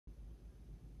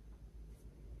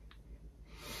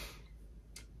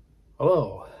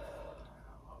Hello.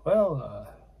 Well,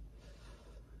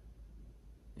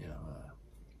 you know,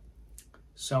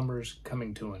 summer's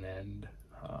coming to an end.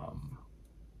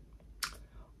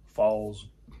 Fall's,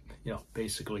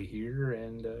 basically here,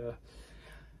 and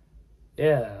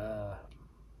yeah,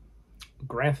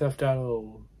 Grand Theft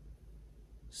Auto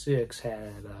 6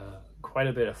 had quite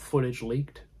a bit of footage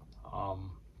leaked. A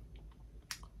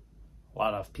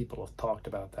lot of people have talked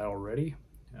about that already.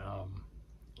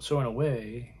 So in a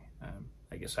way,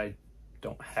 I guess I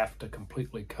don't have to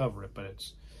completely cover it, but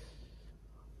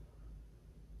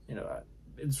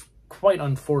it's quite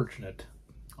unfortunate,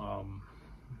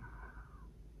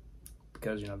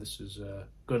 because this is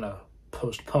gonna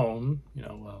postpone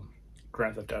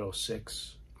Grand Theft Auto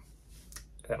 6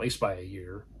 at least by a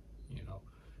year.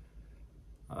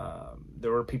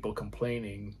 There were people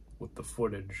complaining with the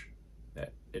footage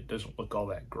that it doesn't look all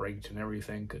that great and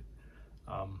everything.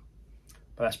 But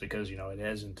that's because it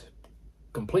hasn't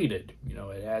completed.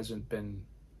 It hasn't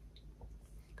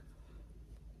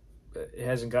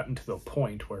gotten to the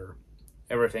point where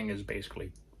everything is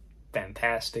basically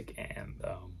fantastic and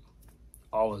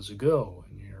all is a go,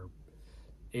 and you're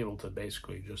able to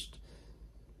basically just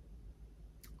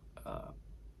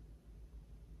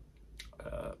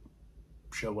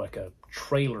show like a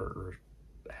trailer or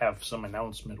have some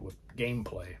announcement with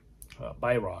gameplay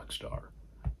by Rockstar.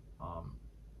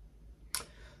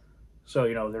 So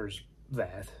there's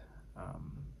that.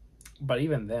 But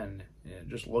even then,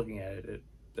 just looking at it,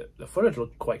 the footage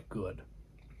looked quite good.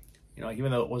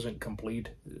 Even though it wasn't complete,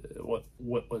 what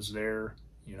was there,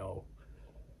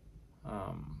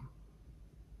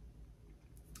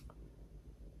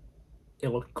 it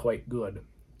looked quite good.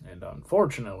 And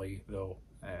unfortunately, though,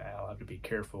 I'll have to be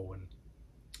careful when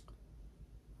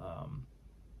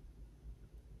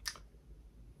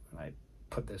I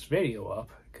put this video up,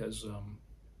 because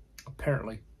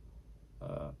apparently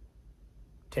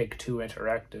Take-Two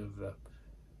Interactive, the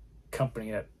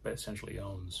company that essentially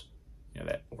owns,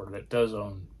 that does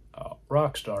own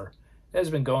Rockstar, has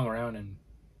been going around and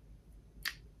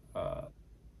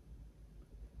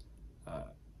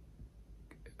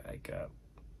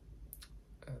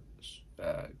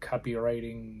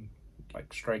copywriting,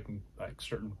 striking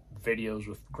certain videos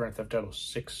with Grand Theft Auto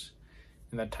 6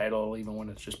 in the title, even when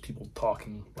it's just people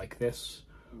talking like this,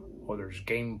 or there's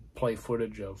gameplay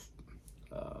footage of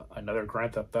another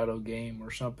Grand Theft Auto game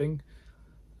or something.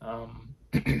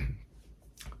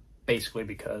 Basically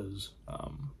because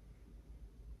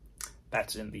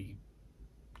that's in the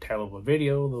title of a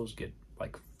video, those get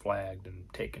flagged and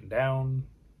taken down,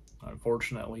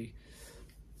 unfortunately.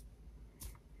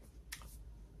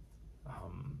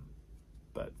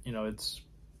 But it's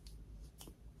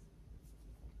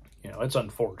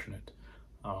unfortunate.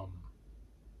 So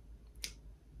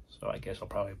I guess I'll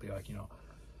probably be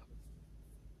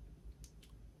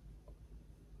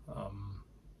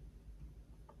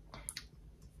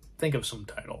think of some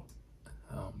title.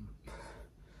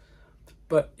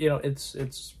 But it's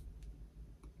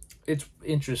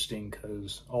interesting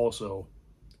because also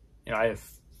I have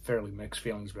fairly mixed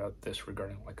feelings about this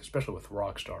regarding especially with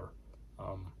Rockstar.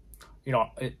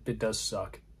 It does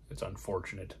suck. It's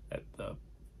unfortunate that the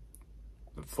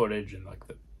footage and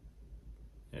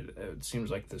it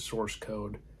seems like the source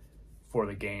code for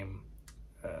the game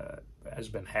has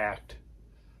been hacked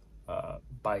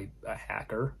by a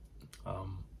hacker,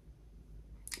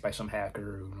 by some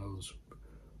hacker who knows,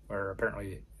 where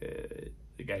apparently the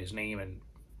guy's name and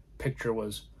picture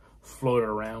was floated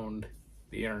around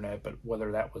the internet, but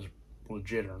whether that was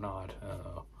legit or not, I don't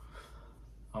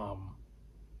know.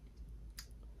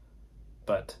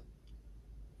 But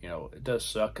it does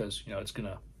suck because it's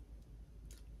gonna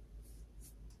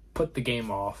put the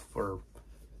game off for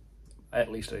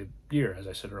at least a year, as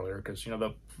I said earlier, because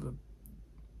I'm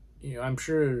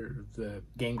sure the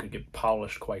game could get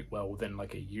polished quite well within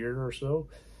a year or so.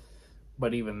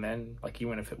 But even then,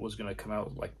 even if it was going to come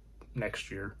out next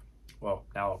year, well,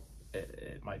 now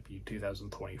it might be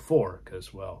 2024,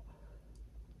 because, well,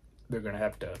 they're going to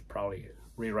have to probably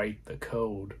rewrite the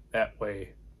code that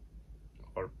way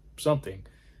or something,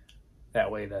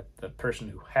 that way that the person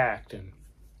who hacked and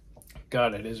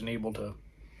got it isn't able to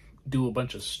do a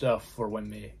bunch of stuff for when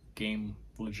the game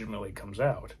legitimately comes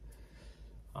out.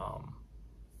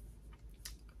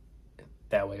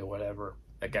 That way whatever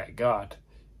that guy got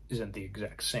isn't the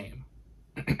exact same.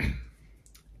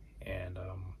 And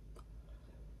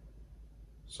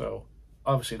so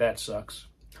obviously that sucks,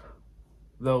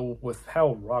 though. With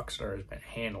how Rockstar has been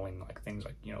handling things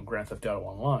like Grand Theft Auto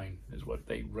Online is what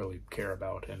they really care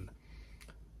about, and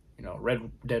Red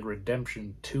Dead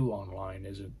Redemption 2 Online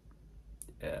isn't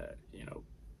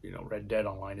Red Dead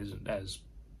Online isn't as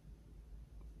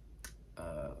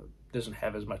doesn't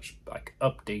have as much like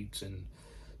updates and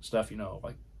stuff,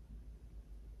 like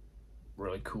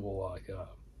really cool like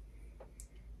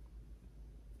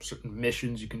certain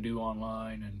missions you can do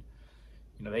online,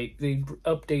 and they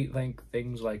update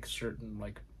things like certain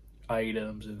like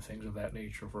items and things of that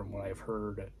nature from what I've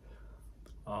heard.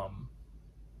 Of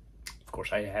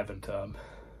course, I haven't.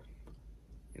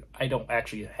 I don't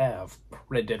actually have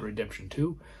Red Dead Redemption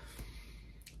 2.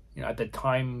 At the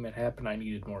time it happened, I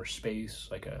needed more space,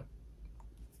 like a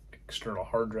external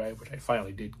hard drive, which I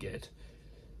finally did get.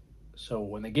 So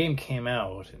when the game came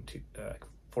out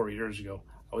 4 years ago,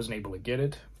 I wasn't able to get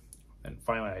it, and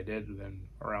finally I did. And then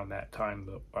around that time,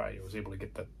 I was able to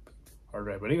get the hard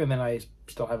drive. But even then, I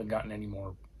still haven't gotten any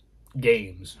more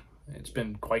games. It's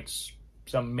been quite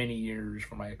some many years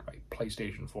for my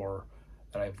PlayStation 4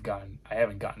 that I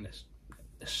haven't gotten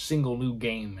a single new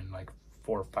game in like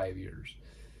 4 or 5 years.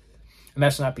 And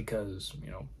that's not because,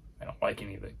 I don't like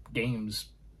any of the games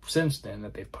since then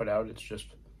that they've put out. It's just,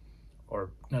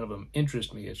 or none of them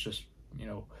interest me. It's just,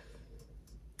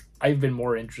 I've been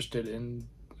more interested in,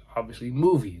 obviously,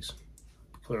 movies.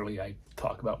 Clearly, I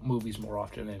talk about movies more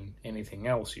often than anything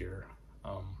else here.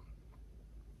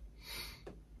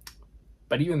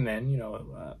 But even then,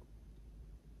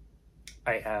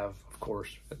 I have, of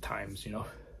course, at times,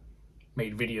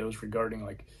 made videos regarding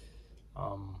like,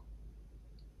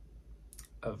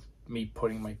 of me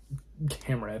putting my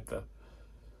camera at the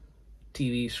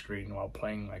TV screen while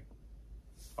playing like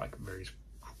various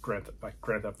Grand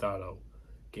Theft Auto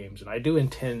games, and I do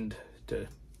intend to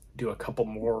do a couple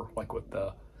more, like with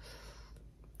the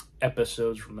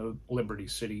episodes from the Liberty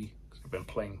City. I've been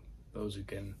playing those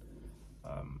again,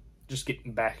 just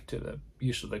getting back to the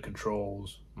use of the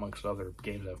controls amongst other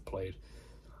games I've played.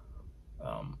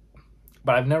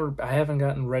 But I haven't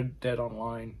gotten Red Dead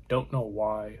Online. Don't know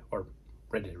why, or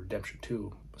Red Dead Redemption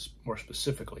 2 more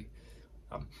specifically.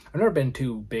 I've never been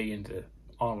too big into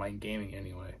online gaming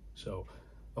anyway, so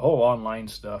the whole online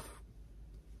stuff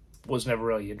was never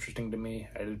really interesting to me.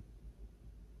 I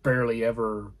barely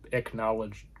ever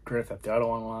acknowledged Grand Theft Auto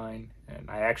Online, and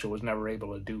I actually was never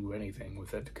able to do anything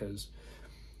with it because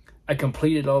I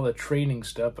completed all the training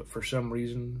stuff, but for some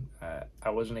reason I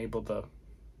wasn't able to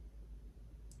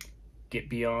get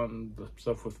beyond the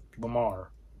stuff with Lamar.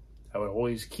 I would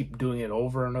always keep doing it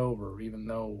over and over, even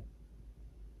though,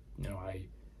 I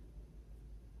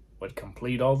would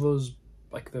complete all those,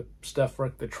 like the stuff for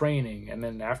the training, and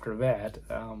then after that,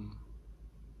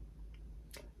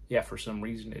 for some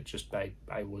reason it just,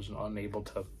 I was unable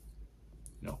to,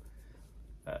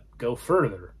 go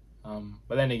further.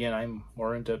 But then again, I'm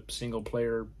more into single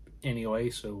player anyway,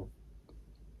 so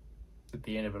at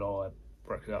the end of it all, it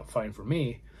works out fine for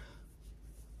me.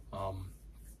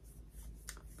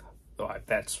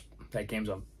 That game's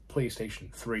on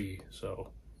PlayStation 3, so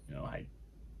I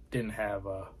didn't have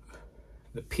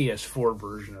the PS4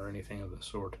 version or anything of the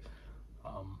sort.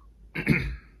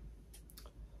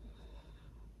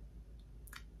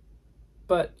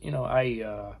 But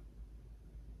I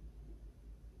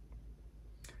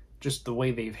just the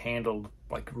way they've handled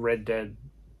like Red Dead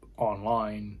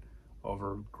Online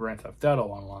over Grand Theft Auto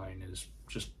Online is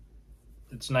just,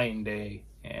 it's night and day,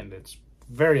 and it's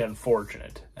very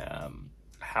unfortunate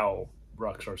how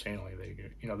Rockstar's handling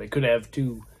it. They could have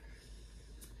two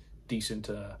decent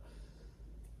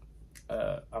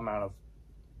amount of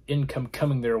income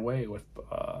coming their way with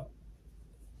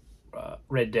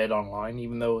Red Dead Online,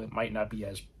 even though it might not be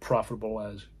as profitable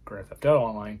as Grand Theft Auto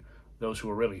Online. Those who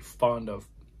are really fond of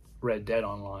Red Dead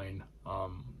Online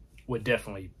would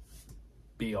definitely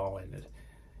be all in it.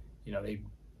 They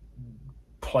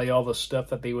play all the stuff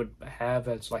that they would have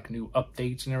as like new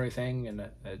updates and everything, and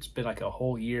it's been like a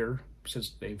whole year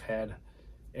since they've had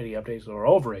any updates, or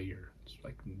over a year. It's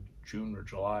like June or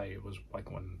July. It was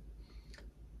like when,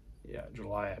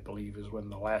 July I believe is when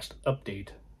the last update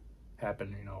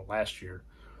happened, last year.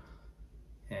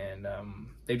 And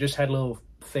they just had little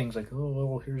things like, oh,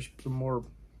 well, here's some more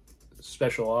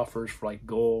special offers for like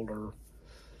gold, or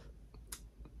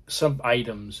some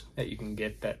items that you can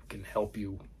get that can help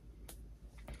you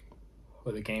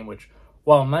with a game, which,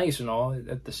 while nice and all,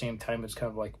 at the same time, it's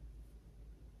kind of like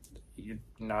you're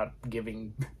not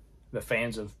giving the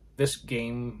fans of this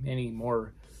game any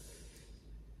more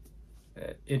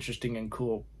interesting and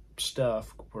cool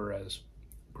stuff. Whereas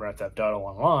Grand Theft Auto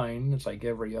Online, it's like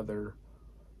every other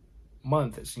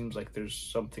month it seems like there's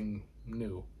something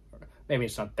new. Maybe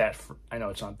it's not that, I know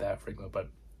it's not that frequent, but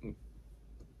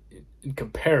in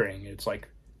comparing, it's like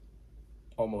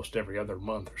almost every other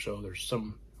month or so there's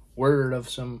some word of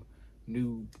some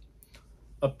new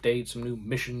updates, some new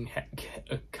mission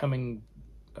coming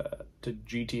to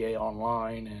GTA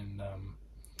Online, and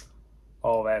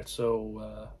all that.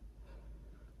 So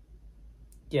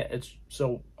yeah, it's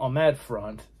so on that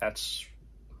front, that's,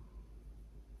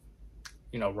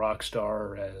 you know,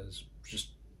 Rockstar has just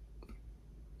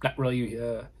not really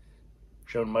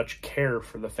shown much care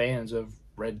for the fans of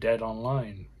Red Dead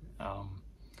Online.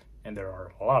 And there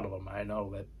are a lot of them. I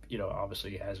know that, you know,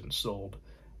 obviously it hasn't sold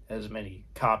as many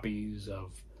copies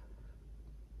of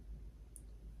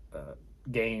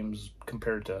games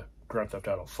compared to Grand Theft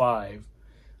Auto 5.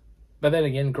 But then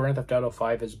again, Grand Theft Auto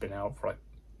 5 has been out for like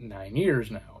 9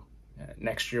 years now.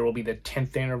 Next year will be the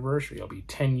 10th anniversary. It'll be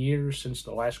 10 years since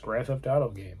the last Grand Theft Auto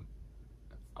game,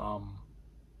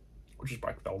 which is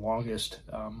like the longest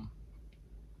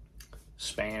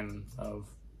span of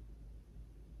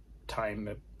time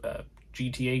that a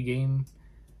GTA game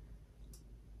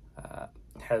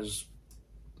has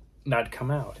not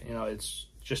come out. You know, it's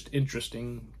just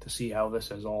interesting to see how this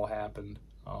has all happened.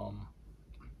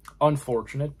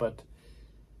 Unfortunate, but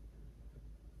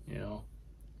you know,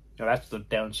 that's the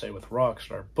downside with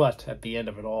Rockstar. But at the end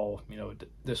of it all, you know,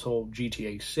 this whole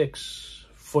GTA 6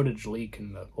 footage leak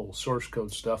and the whole source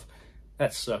code stuff,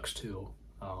 that sucks too.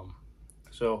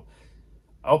 So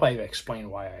I hope I've explained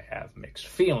why I have mixed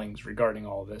feelings regarding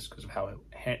all this, because of how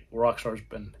Rockstar's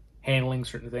been handling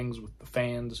certain things with the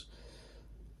fans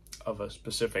of a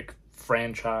specific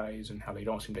franchise, and how they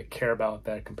don't seem to care about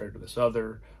that compared to this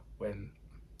other, when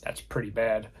that's pretty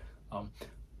bad.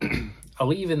 I'll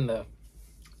leave in the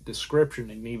description,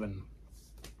 and even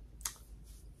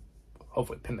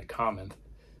hopefully pin the comment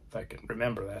if I can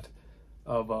remember that,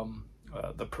 of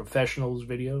the Professionals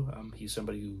video. He's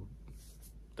somebody who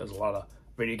does a lot of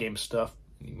video game stuff.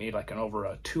 He made like over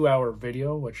a 2-hour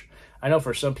video, which I know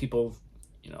for some people,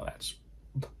 you know, that's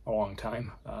a long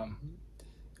time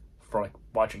for like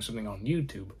watching something on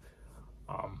YouTube.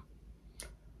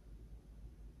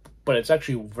 But it's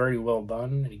actually very well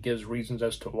done, and he gives reasons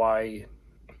as to why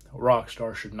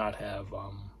Rockstar should not have,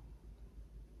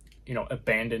 you know,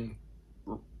 abandoned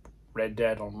Red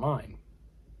Dead Online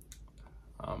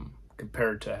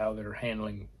compared to how they're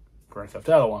handling Grand Theft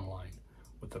Auto Online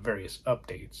with the various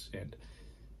updates. And,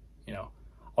 you know,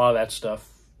 a lot of that stuff,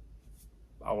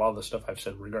 a lot of the stuff I've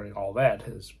said regarding all that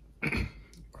is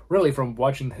really from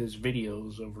watching his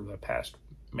videos over the past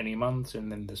many months,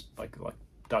 and then this like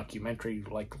documentary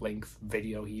length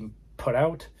video he put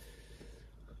out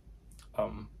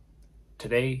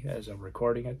today as I'm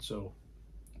recording it. So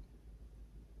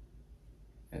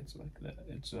it's like the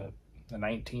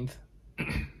 19th.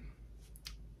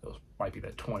 Those might be the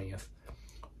 20th,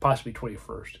 possibly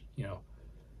 21st. You know,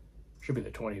 should be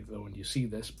the 20th though when you see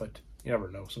this, but you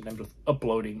never know. Sometimes with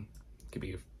uploading, it can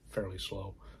be fairly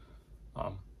slow.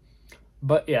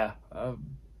 But yeah,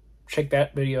 check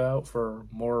that video out for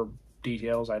more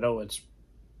details. I know it's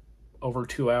over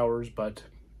 2 hours, but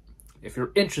if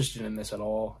you're interested in this at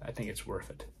all, I think it's worth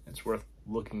it. It's worth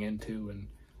looking into, and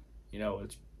you know,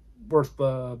 it's worth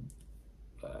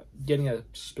getting a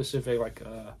specific, like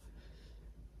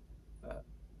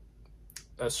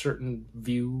a certain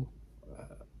view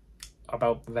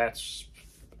about that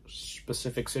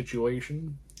specific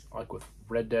situation, like with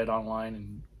Red Dead Online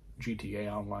and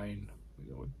GTA Online.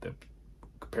 You know,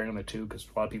 comparing the two, because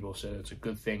a lot of people said it's a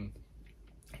good thing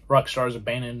Rockstar's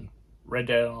abandoned Red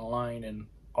Dead Online and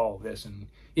all of this, and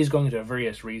he's going into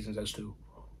various reasons as to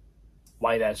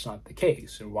why that's not the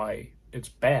case and why it's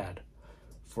bad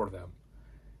for them.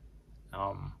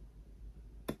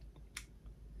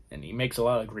 And he makes a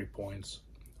lot of great points.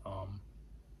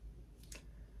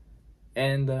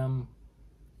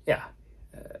 Yeah,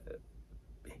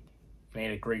 he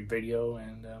made a great video,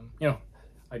 and you know,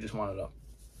 I just wanted to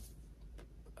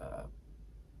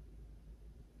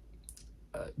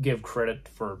give credit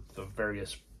for the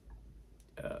various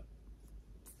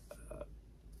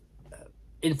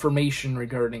information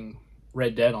regarding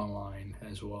Red Dead Online,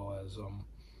 as well as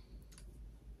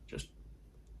just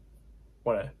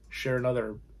want to share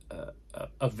another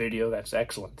a video that's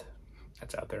excellent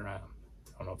that's out there. I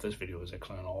don't know if this video is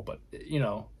excellent at all, but you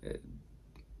know,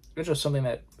 it's just something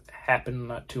that happened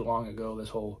not too long ago, this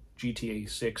whole GTA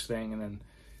 6 thing, and then,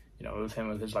 you know, with him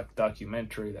with his like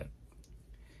documentary that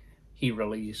he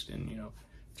released, and you know,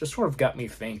 just sort of got me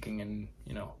thinking. And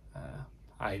you know,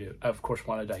 I of course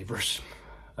want to diverse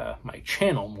my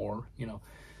channel more. You know,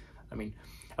 I mean,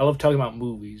 I love talking about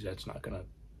movies, that's not gonna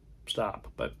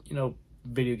stop, but you know,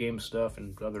 video game stuff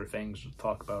and other things to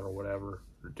talk about or whatever,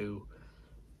 or do,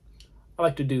 I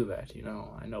like to do that. You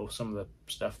know, I know some of the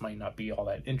stuff might not be all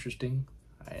that interesting.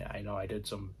 I know I did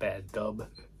some bad dub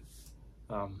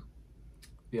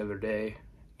the other day,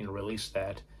 release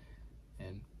that.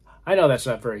 And I know that's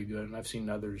not very good, and I've seen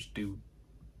others do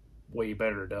way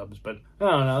better dubs, but I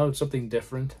don't know, it's something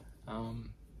different.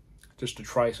 Just to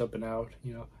try something out,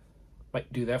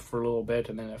 might do that for a little bit,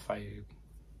 and then if I'm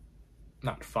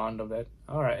not fond of it,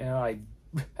 all right,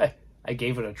 I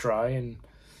gave it a try, and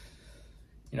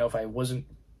if I wasn't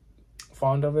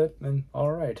fond of it, then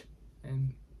all right.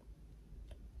 And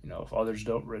if others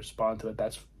don't respond to it,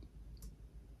 that's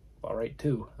all right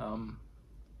too.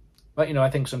 But I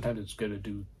think sometimes it's good to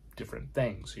do different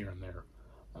things here and there.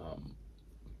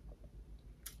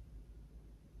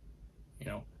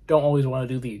 Don't always want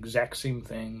to do the exact same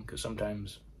thing, because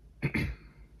sometimes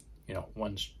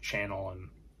one's channel and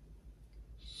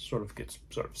sort of gets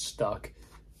stuck,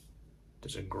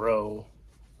 doesn't grow.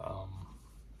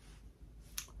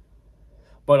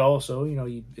 But also,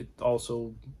 it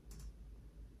also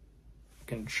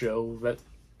can show that,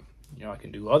 I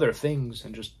can do other things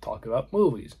and just talk about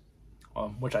movies,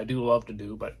 which I do love to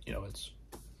do, but,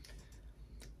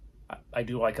 I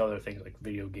do like other things like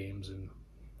video games and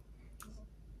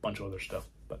a bunch of other stuff.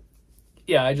 But,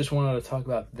 yeah, I just wanted to talk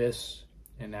about this,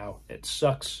 and now it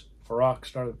sucks for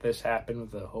Rockstar that this happened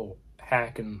with the whole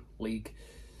hack and leak.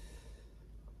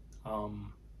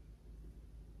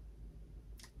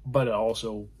 But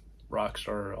also,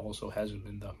 Rockstar also hasn't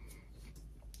been the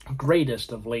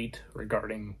greatest of late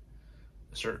regarding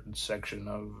a certain section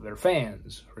of their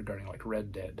fans regarding like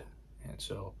Red Dead, and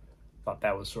so I thought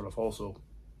that was sort of also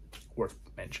worth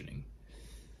mentioning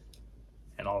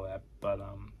and all that. But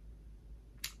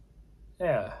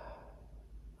yeah,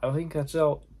 I think that's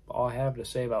all I have to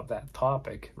say about that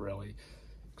topic, really,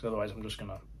 because otherwise I'm just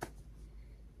gonna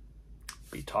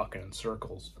be talking in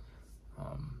circles.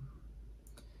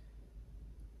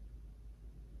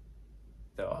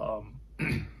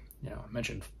 I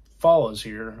mentioned fall is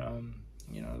here.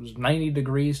 It was 90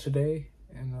 degrees today,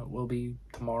 and it will be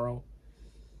tomorrow.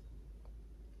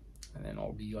 And then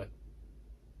it'll be like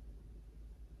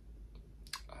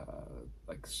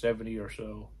 70 or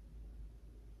so.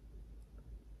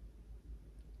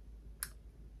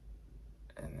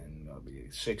 And then it'll be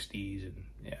 60s, and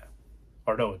yeah.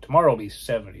 Or no, tomorrow will be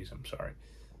 70s, I'm sorry.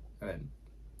 And then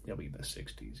it'll be the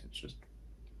 60s. It's just,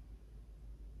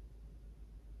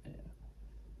 yeah.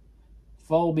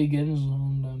 Fall begins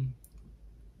on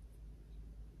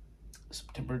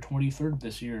September 23rd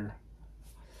this year,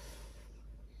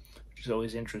 which is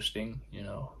always interesting,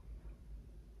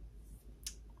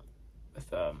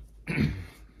 with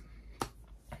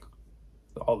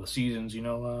all the seasons,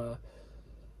 and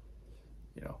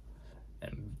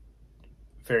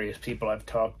various people I've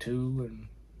talked to, and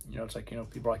it's like,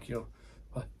 people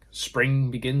like,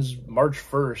 spring begins March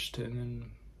 1st, and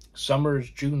then summer is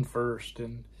June 1st,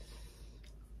 and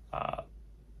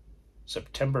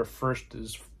September 1st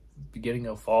is beginning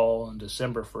of fall, and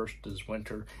December 1st is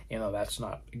winter. That's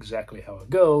not exactly how it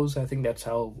goes. I think that's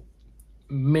how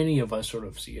many of us sort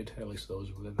of see it, at least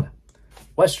those within the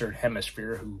Western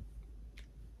Hemisphere, who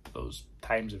those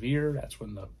times of year, that's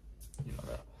when the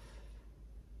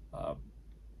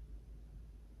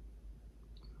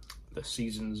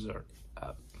seasons are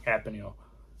happen.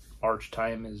 March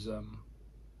time is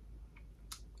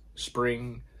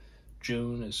spring,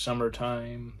 June is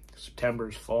summertime, September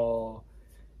is fall,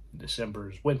 December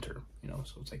is winter.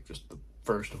 So it's like just the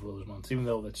first of those months, even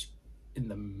though that's in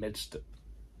the midst,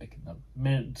 like in the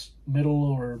middle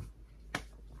or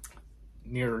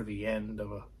near the end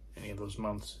of any of those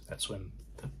months. That's when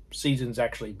the seasons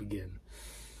actually begin.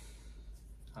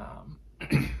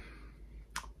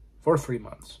 For 3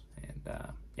 months, and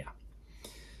yeah.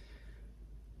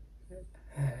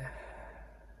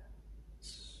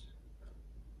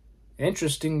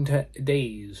 Interesting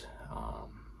days,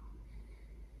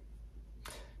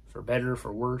 for better,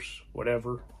 for worse,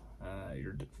 whatever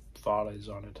your thought is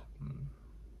on it.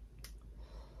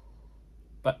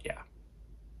 But yeah,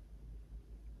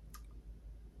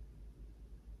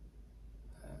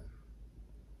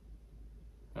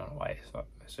 I don't know why I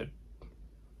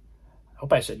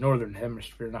hope I said Northern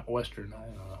Hemisphere, not Western. I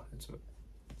don't know.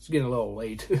 It's getting a little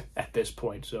late at this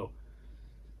point, so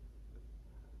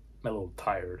I'm a little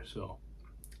tired. So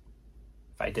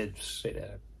if I did say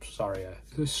that, I'm sorry, I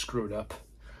screwed up.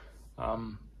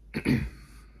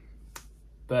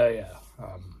 But yeah,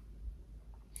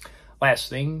 last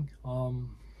thing, in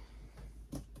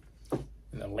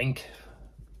the link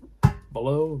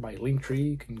below, my link tree,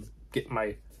 you can get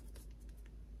my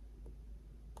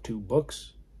 2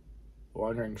 books,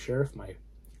 Wandering Sheriff, my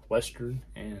Western,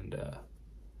 and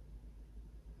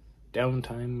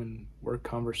Downtime and Work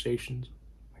Conversations,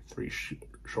 my 3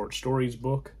 short stories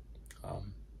book.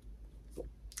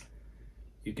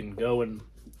 You can go and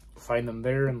find them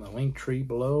there in the link tree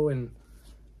below. And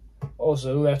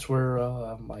also, that's where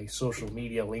my social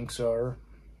media links are.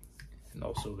 And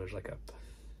also, there's like a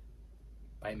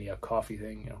buy me a coffee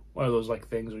thing, you know, one of those like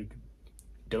things where you could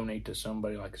donate to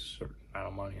somebody like a certain amount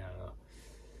of money. I don't know.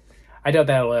 I doubt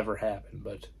that'll ever happen,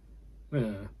 but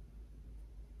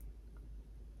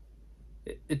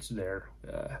it's there.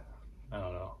 I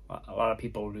don't know. A lot of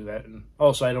people do that, and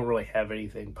also I don't really have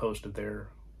anything posted there,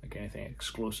 like anything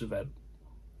exclusive that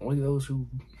only those who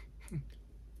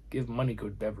give money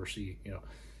could ever see. You know,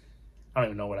 I don't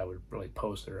even know what I would really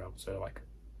post there. I would say like,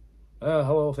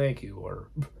 "Hello, thank you," or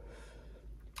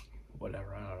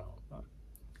whatever. I don't know.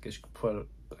 I guess you could put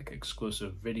like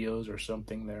exclusive videos or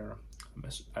something there.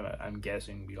 I'm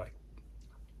guessing be like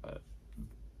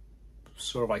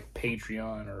sort of like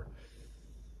Patreon or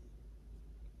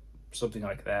something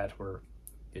like that, where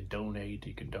you donate.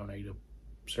 You can donate a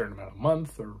certain amount a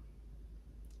month or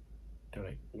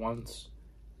donate once,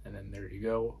 and then there you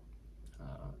go.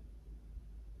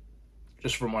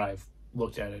 Just from what I've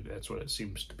looked at it, that's what it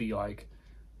seems to be like.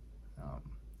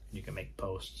 You can make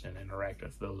posts and interact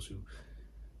with those who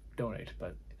donate.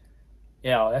 But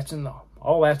yeah, that's in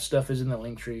all that stuff is in the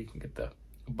link tree. You can get the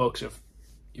books if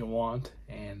you want,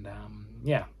 and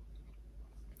yeah.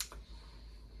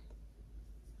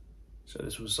 So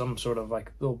this was some sort of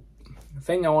like little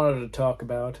thing I wanted to talk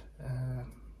about.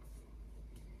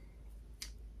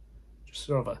 Just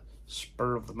sort of a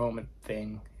spur of the moment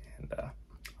thing, and I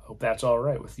hope that's all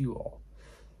right with you all.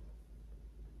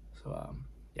 So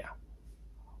yeah,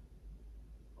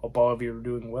 hope all of you are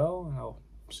doing well, and I'll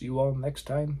see you all next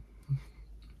time.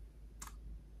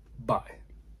 Bye.